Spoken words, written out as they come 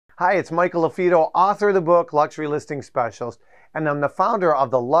Hi, it's Michael LaFido, author of the book Luxury Listing Specialist, and I'm the founder of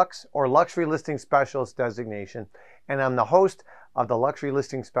the Lux or Luxury Listing Specialist designation, and I'm the host of the Luxury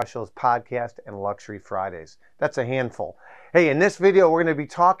Listing Specialist podcast and Luxury Fridays. That's a handful. Hey, in this video, we're going to be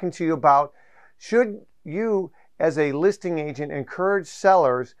talking to you about should you, as a listing agent, encourage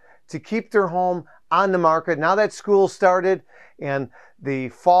sellers to keep their home on the market now that school started and the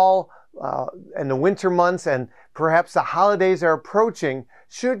fall and the winter months and perhaps the holidays are approaching.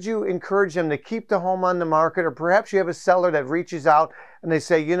 Should you encourage them to keep the home on the market? Or perhaps you have a seller that reaches out and they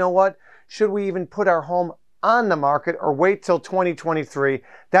say, you know what, should we even put our home on the market or wait till 2023?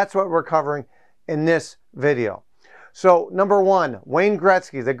 That's what we're covering in this video. So number one, Wayne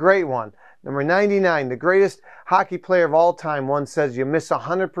Gretzky, the great one. Number 99, the greatest hockey player of all time, once says you miss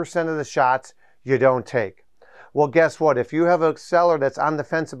 100% of the shots you don't take. Well, guess what? If you have a seller that's on the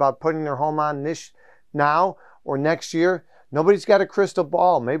fence about putting their home on this now or next year, nobody's got a crystal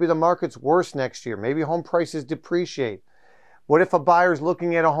ball. Maybe the market's worse next year. Maybe home prices depreciate. What if a buyer's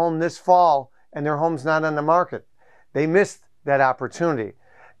looking at a home this fall and their home's not on the market? They missed that opportunity.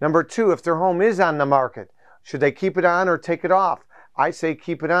 Number two, if their home is on the market, should they keep it on or take it off? I say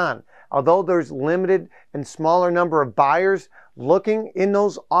keep it on. Although there's limited and smaller number of buyers looking in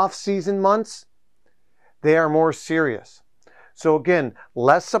those off-season months, they are more serious. So again,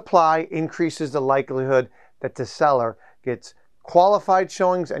 less supply increases the likelihood that the seller gets qualified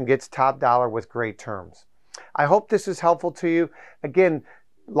showings and gets top dollar with great terms. I hope this is helpful to you. Again,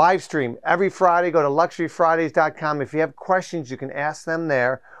 live stream every Friday. Go to luxuryfridays.com. If you have questions, you can ask them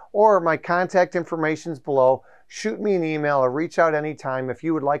there, or my contact information is below. Shoot me an email or reach out anytime if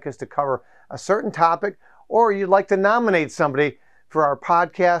you would like us to cover a certain topic, or you'd like to nominate somebody for our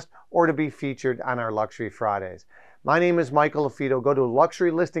podcast or to be featured on our Luxury Fridays. My name is Michael LaFido. Go to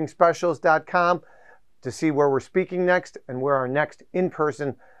luxurylistingspecialist.com to see where we're speaking next and where our next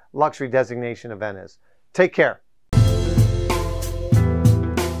in-person luxury designation event is. Take care.